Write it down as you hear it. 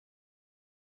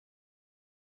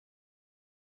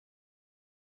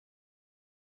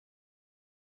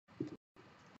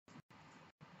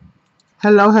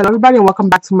Hello everybody, and welcome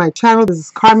back to my channel. This is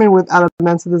Carmen with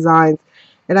Elemental Designs,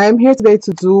 and I am here today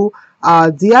to do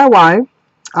DIY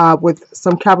with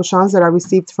some cabochons that I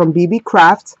received from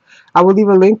BeeBeeCraft. I will leave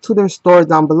a link to their store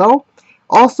down below.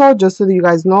 Also, just so that you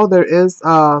guys know, there is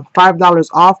a $5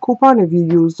 off coupon if you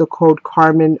use the code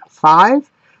Carmen5.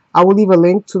 I will leave a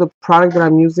link to the product that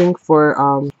I'm using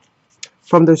for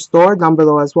from their store down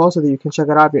below as well, so that you can check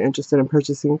it out if you're interested in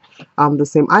purchasing the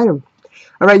same item.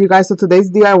 Alright you guys, so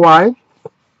today's DIY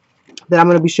that I'm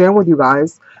going to be sharing with you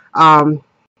guys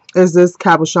is this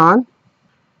cabochon,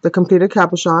 the completed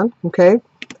cabochon. Okay,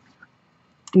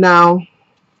 now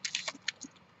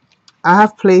I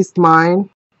have placed mine.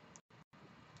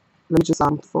 Let me just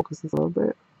focus this a little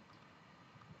bit.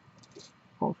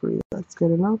 Hopefully that's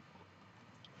good enough.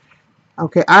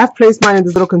 Okay, I have placed mine in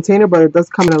this little container, but it does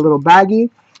come in a little baggie.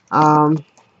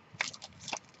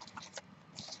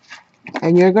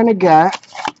 And you're gonna get,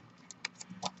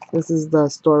 this is the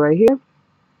store right here.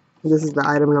 This is the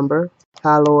item number,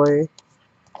 alloy,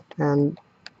 and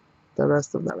the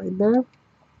rest of that right there.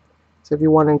 So if you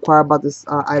want to inquire about this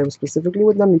item specifically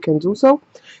with them, you can do so.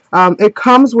 It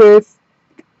comes with,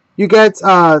 you get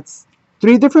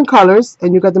 3 different colors,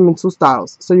 and you get them in 2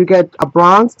 styles. So you get a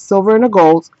bronze, silver, and a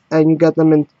gold, and you get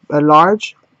them in a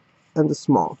large and the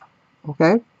small.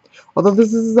 Okay. Although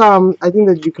this is, I think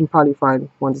that you can probably find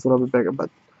one that's a little bit bigger,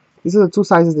 but these are the 2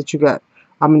 sizes that you get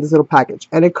in this little package.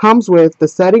 And it comes with the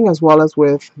setting as well as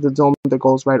with the dome that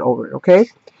goes right over it. Okay.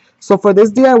 So for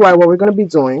this DIY, what we're going to be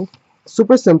doing,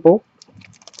 super simple.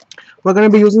 We're going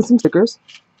to be using some stickers.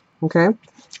 Okay.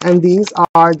 And these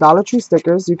are Dollar Tree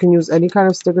stickers. You can use any kind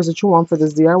of stickers that you want for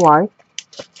this DIY.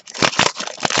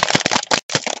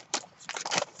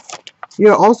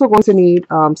 You're also going to need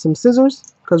some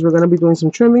scissors, because we're going to be doing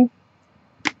some trimming.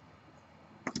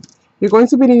 You're going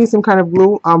to be needing some kind of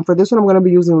glue. For this one, I'm going to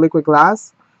be using liquid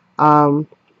glass. You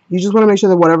just want to make sure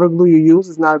that whatever glue you use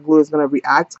is not a glue that's going to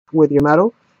react with your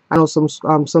metal. I know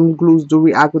some glues do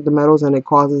react with the metals, and it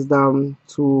causes them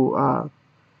to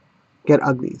get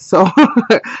ugly. So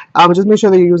just make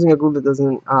sure that you're using a glue that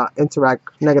doesn't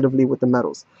interact negatively with the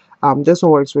metals. This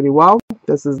one works really well.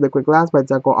 This is liquid glass by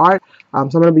Deco Art. So I'm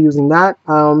going to be using that.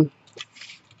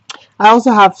 I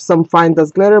also have some fine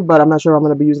dust glitter, but I'm not sure if I'm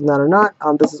going to be using that or not.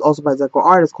 This is also by Deco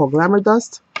Art. It's called Glamour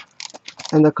Dust,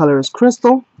 and the color is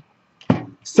Crystal.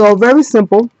 So very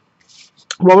simple.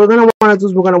 What we're going to want to do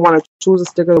is we're going to want to choose a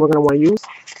sticker that we're going to want to use,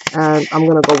 and I'm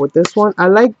going to go with this one. I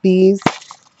like these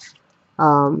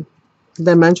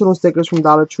dimensional stickers from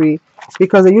Dollar Tree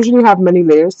because they usually have many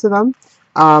layers to them,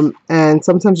 and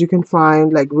sometimes you can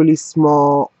find like really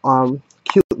small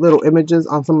cute little images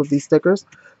on some of these stickers.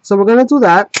 So we're going to do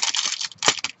that.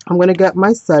 I'm going to get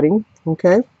my setting,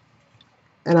 okay,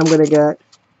 and I'm going to get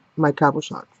my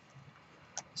cabochon.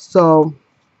 So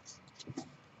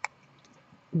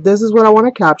this is what I want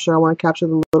to capture. I want to capture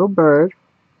the little bird.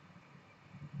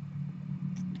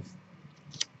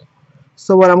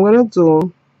 So what I'm going to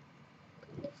do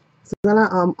is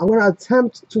I'm going to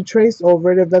attempt to trace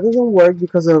over it. If that doesn't work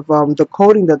because of the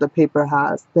coating that the paper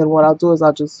has, then what I'll do is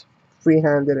I'll just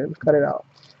freehand it and cut it out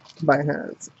by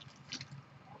hand,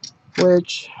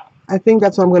 which I think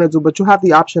that's what I'm going to do, but you have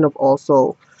the option of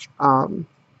also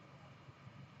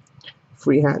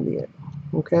freehanding it.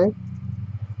 Okay,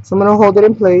 so I'm going to hold it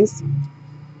in place,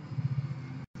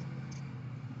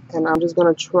 and I'm just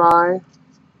going to try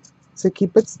to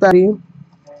keep it steady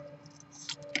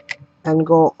and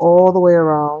go all the way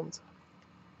around.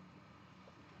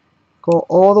 Go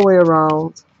all the way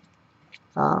around.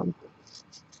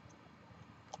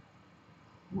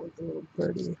 With the little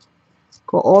birdie.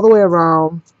 Go all the way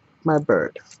around my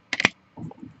bird.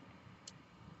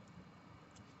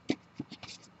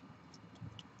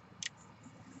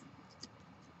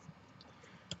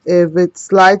 If it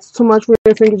slides too much with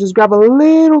your finger, just grab a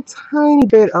little tiny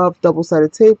bit of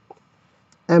double-sided tape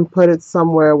and put it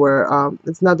somewhere where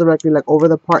it's not directly like over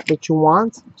the part that you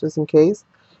want, just in case.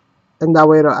 And that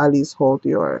way it'll at least hold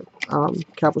your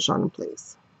cabochon in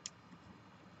place.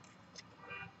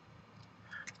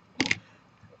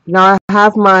 Now I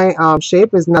have my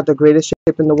shape. Is not the greatest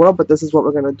shape in the world, but this is what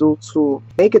we're going to do to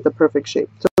make it the perfect shape.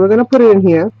 So we're going to put it in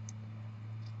here.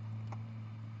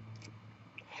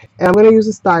 And I'm going to use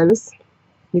a stylus.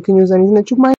 You can use anything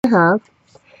that you might have.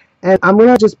 And I'm going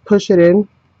to just push it in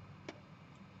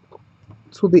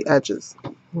to the edges.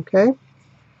 Okay?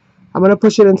 I'm going to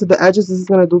push it into the edges. This is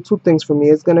going to do 2 things for me.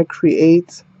 It's going to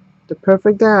create the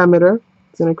perfect diameter.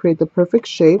 It's going to create the perfect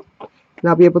shape. And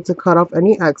I'll be able to cut off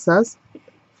any excess.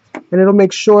 And it'll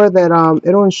make sure that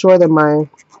it'll ensure that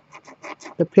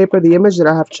the paper, the image that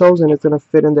I have chosen, is going to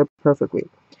fit in there perfectly.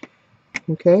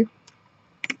 Okay,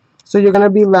 So you're going to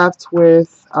be left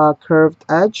with a curved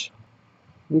edge.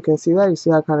 You can see that. You see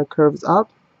how it kind of curves up.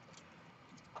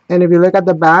 And if you look at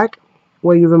the back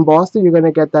where you've embossed it, you're going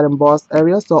to get that embossed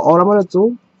area. So all I'm going to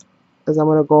do is I'm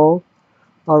going to go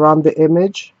around the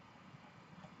image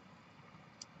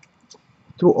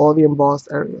through all the embossed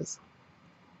areas,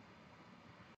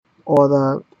 or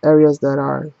the areas that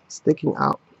are sticking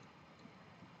out.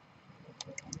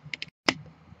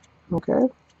 Okay.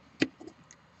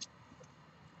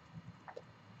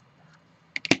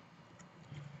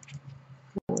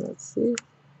 Let's see.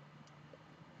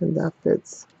 And that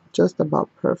fits just about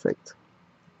perfect.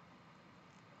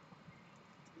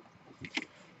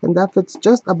 And that fits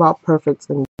just about perfect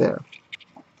in there.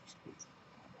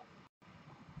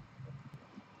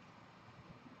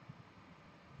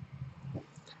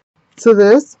 To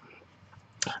this,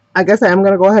 I guess I am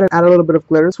going to go ahead and add a little bit of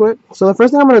glitter to it. So the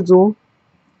first thing I'm going to do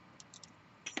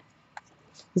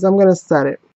is I'm going to set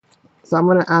it. So I'm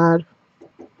going to add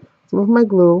some of my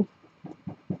glue.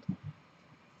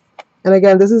 And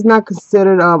again, this is not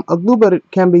considered a glue, but it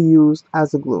can be used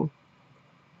as a glue.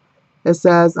 It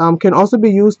says, can also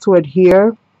be used to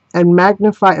adhere and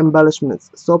magnify embellishments.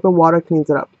 Soap and water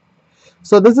cleans it up.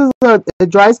 So this is it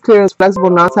dries clear, is flexible,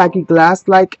 non-tacky,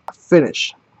 glass-like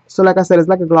finish. So like I said, it's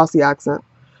like a glossy accent.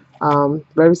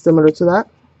 Very similar to that.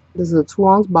 This is a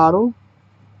 2-ounce bottle,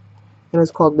 and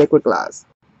it's called Liquid Glass.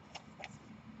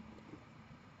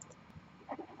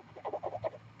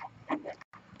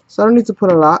 So I don't need to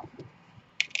put a lot.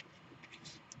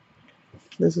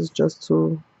 This is just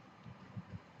to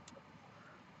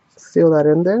seal that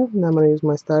in there. And I'm going to use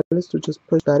my stylus to just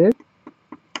push that in.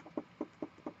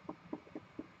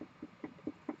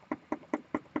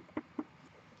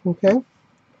 Okay.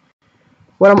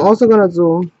 What I'm also going to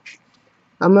do,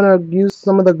 I'm going to use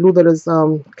some of the glue that is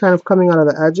kind of coming out of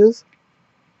the edges.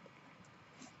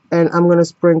 And I'm going to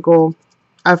sprinkle,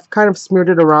 I've kind of smeared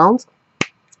it around.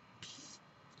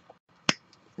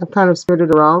 And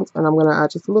I'm going to add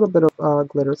just a little bit of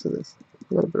glitter to this.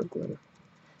 A little bit of glitter.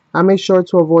 I made sure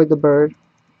to avoid the bird,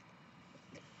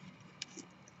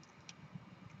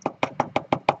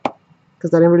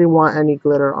 because I didn't really want any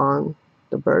glitter on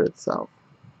the bird itself.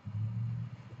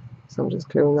 So I'm just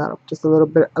clearing that up. Just a little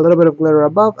bit of glitter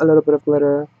above, a little bit of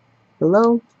glitter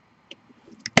below.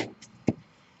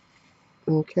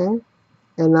 Okay.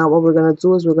 And now what we're going to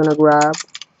do is we're going to grab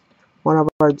one of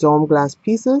our dome glass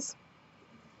pieces.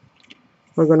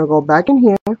 We're going to go back in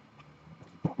here, and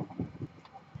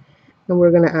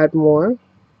we're going to add more.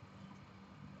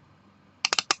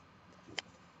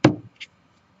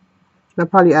 I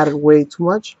probably added way too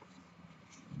much.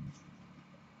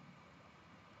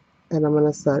 And I'm going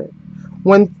to set it.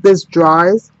 When this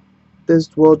dries,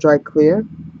 this will dry clear.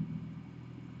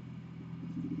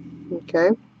 Okay.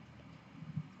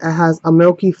 It has a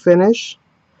milky finish.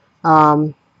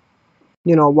 You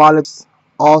know, while it's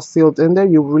all sealed in there,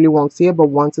 you really won't see it, but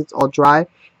once it's all dry,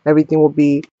 everything will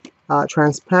be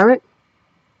transparent,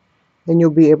 and you'll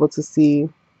be able to see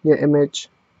your image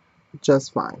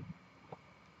just fine.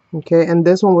 Okay, and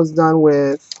this one was done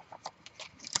with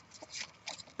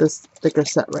this sticker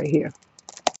set right here.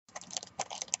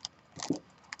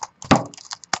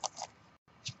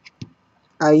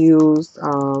 I used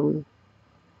one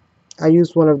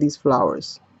of these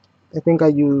flowers. I think I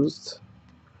used,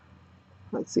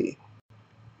 let's see,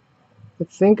 I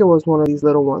think it was one of these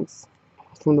little ones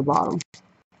from the bottom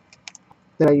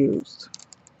that I used.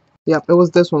 Yep, it was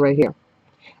this one right here.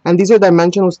 And these are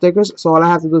dimensional stickers, so all I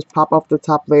have to do is pop off the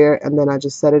top layer, and then I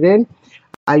just set it in.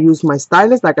 I use my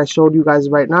stylus like I showed you guys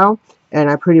right now, and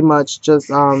I pretty much just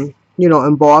you know,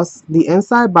 emboss the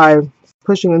inside by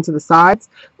pushing into the sides.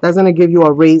 That's going to give you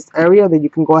a raised area that you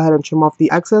can go ahead and trim off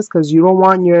the excess, because you don't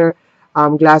want your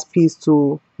glass piece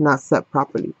to not set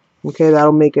properly. Okay,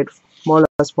 that'll make it more or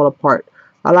less fall apart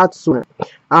a lot sooner.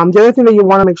 The other thing that you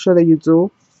want to make sure that you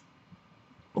do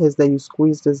is that you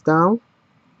squeeze this down,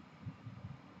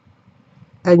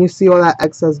 and you see all that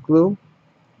excess glue.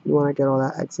 You want to get all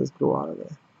that excess glue out of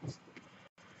there.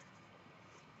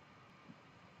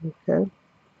 Okay.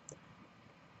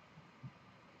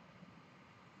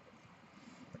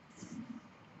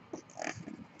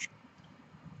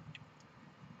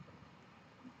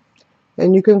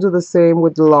 And you can do the same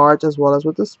with the large as well as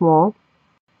with the small.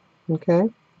 Okay.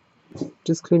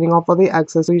 Just cleaning off all the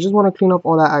excess. So you just want to clean up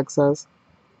all that excess,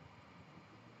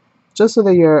 just so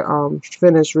that your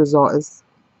finished result is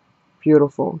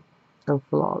beautiful and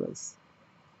flawless.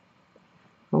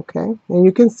 Okay. And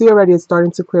you can see already it's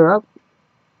starting to clear up.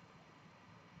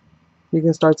 You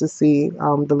can start to see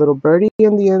the little birdie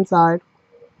on the inside.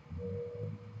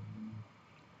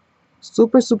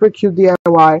 Super, super cute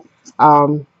DIY.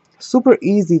 Super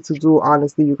easy to do,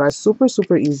 honestly, you guys. Super,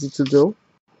 super easy to do.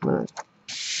 I'm gonna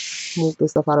move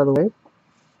this stuff out of the way.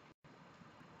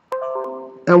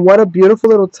 And what a beautiful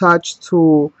little touch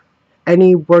to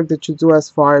any work that you do as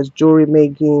far as jewelry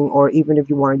making, or even if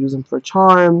you want to use them for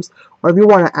charms, or if you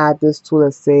want to add this to,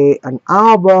 let's say, an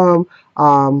album,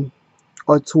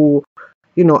 or to,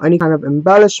 you know, any kind of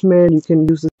embellishment. You can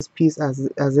use this piece as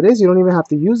it is. You don't even have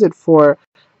to use it for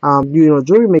you know,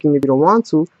 jewelry making if you don't want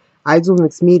to. I do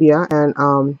mixed media,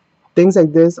 and things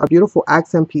like this are beautiful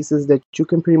accent pieces that you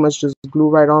can pretty much just glue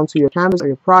right onto your canvas or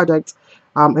your project,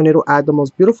 and it'll add the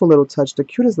most beautiful little touch, the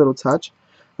cutest little touch.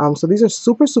 So these are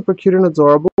super, super cute and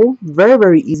adorable. Very,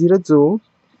 very easy to do.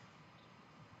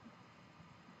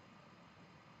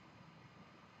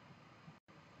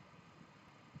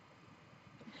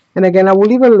 And again, I will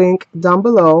leave a link down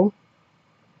below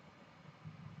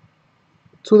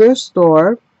to their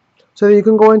store so that you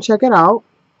can go and check it out.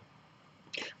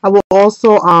 I will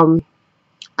also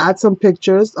add some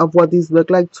pictures of what these look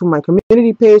like to my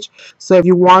community page. So if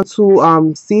you want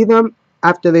to see them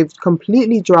after they've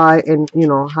completely dry in, you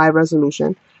know, high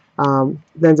resolution,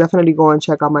 then definitely go and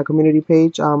check out my community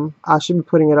page. I should be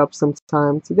putting it up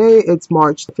sometime today. It's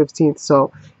March 15th.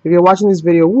 So if you're watching this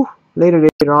video later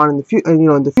on in the future, you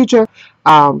know, in the future,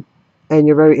 and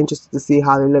you're very interested to see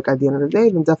how they look at the end of the day,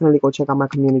 then definitely go check out my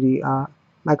community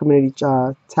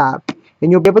tab,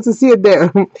 and you'll be able to see it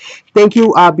there. Thank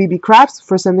you, BeeBeeCraft,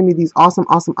 for sending me these awesome,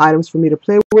 awesome items for me to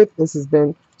play with. This has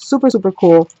been super, super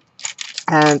cool,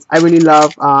 and I really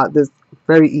love this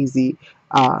very easy,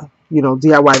 you know,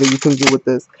 DIY that you can do with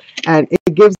this, and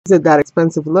it gives it that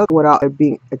expensive look without it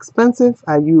being expensive.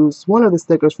 I use one of the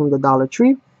stickers from the Dollar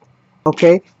Tree.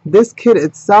 Okay, this kit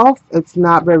itself, it's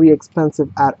not very expensive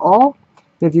at all.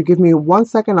 If you give me 1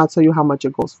 second, I'll tell you how much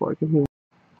it goes for. Give me.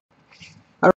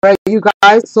 All right, you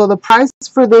guys. So the price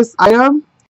for this item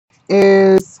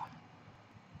is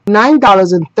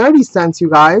 $9.30, you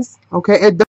guys. Okay,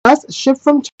 it does ship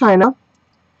from China,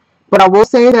 but I will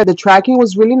say that the tracking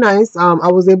was really nice. I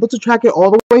was able to track it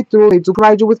all the way through. They do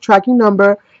provide you with tracking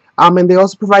number, and they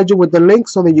also provide you with the link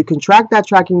so that you can track that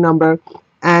tracking number.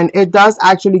 And it does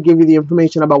actually give you the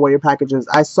information about what your package is.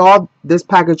 I saw this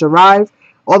package arrive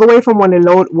all the way from when it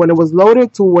was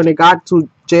loaded to when it got to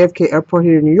JFK Airport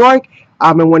here in New York,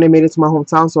 and when it made it to my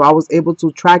hometown. So I was able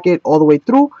to track it all the way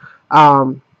through.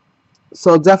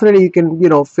 So definitely you can, you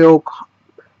know, feel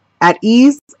at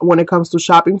ease when it comes to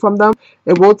shopping from them.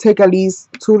 It will take at least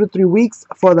 2 to 3 weeks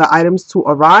for the items to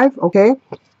arrive, okay?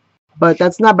 But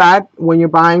that's not bad. When you're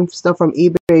buying stuff from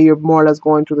eBay, you're more or less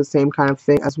going through the same kind of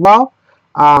thing as well.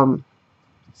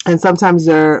 And sometimes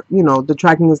they're, you know, the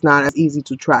tracking is not as easy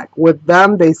to track. With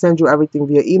them, they send you everything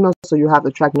via email, so you have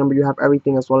the tracking number, you have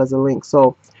everything as well as a link.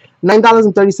 So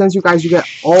 $9.30, you guys. You get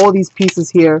all these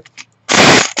pieces here.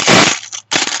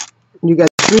 You get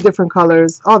 3 different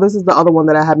colors. Oh, this is the other one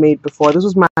that I had made before. This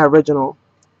was my original,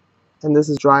 and this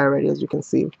is dry already, as you can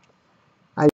see.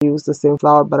 I used the same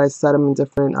flower, but I set them in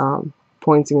different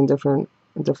pointing in different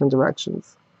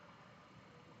directions.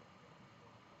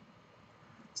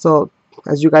 So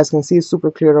as you guys can see, it's super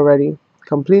clear already.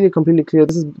 Completely clear.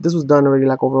 This was done already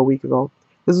like over a week ago.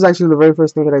 This was actually the very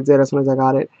first thing that I did as soon as I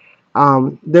got it.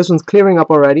 This one's clearing up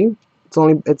already.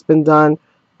 It's been done.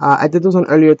 I did this one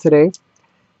earlier today,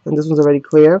 and this one's already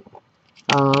clear.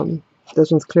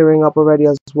 This one's clearing up already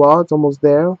as well. It's almost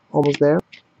there,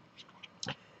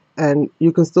 and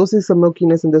you can still see some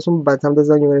milkiness in this one. But by the time this is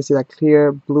done, you're going to see that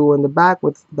clear blue in the back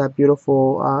with that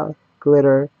beautiful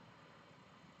glitter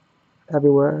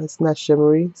everywhere. It's not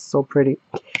shimmery, it's so pretty.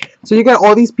 So you get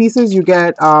all these pieces. You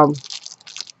get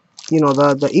you know,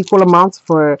 the equal amounts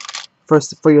for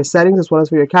your settings as well as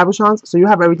for your cabochons. So you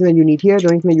have everything that you need here. The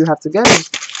only thing that you have to get is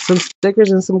some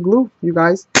stickers and some glue, you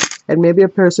guys, and maybe a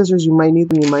pair of scissors. You might need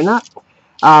them, you might not.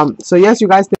 So yes, you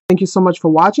guys, thank you so much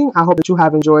for watching. I hope that you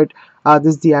have enjoyed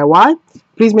this DIY.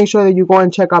 Please make sure that you go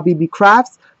and check out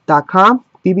BeeBeeCraft.com.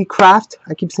 BeeBeeCraft,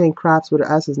 I keep saying crafts with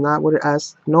an S, is not with an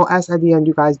S. No S at the end,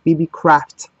 you guys.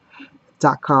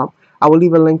 BeeBeeCraft.com. I will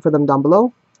leave a link for them down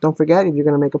below. Don't forget, if you're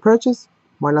going to make a purchase,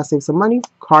 why not save some money?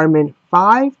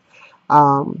 Carmen5.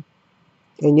 And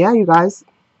yeah, you guys,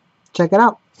 check it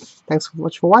out. Thanks so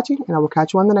much for watching, and I will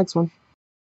catch you on the next one.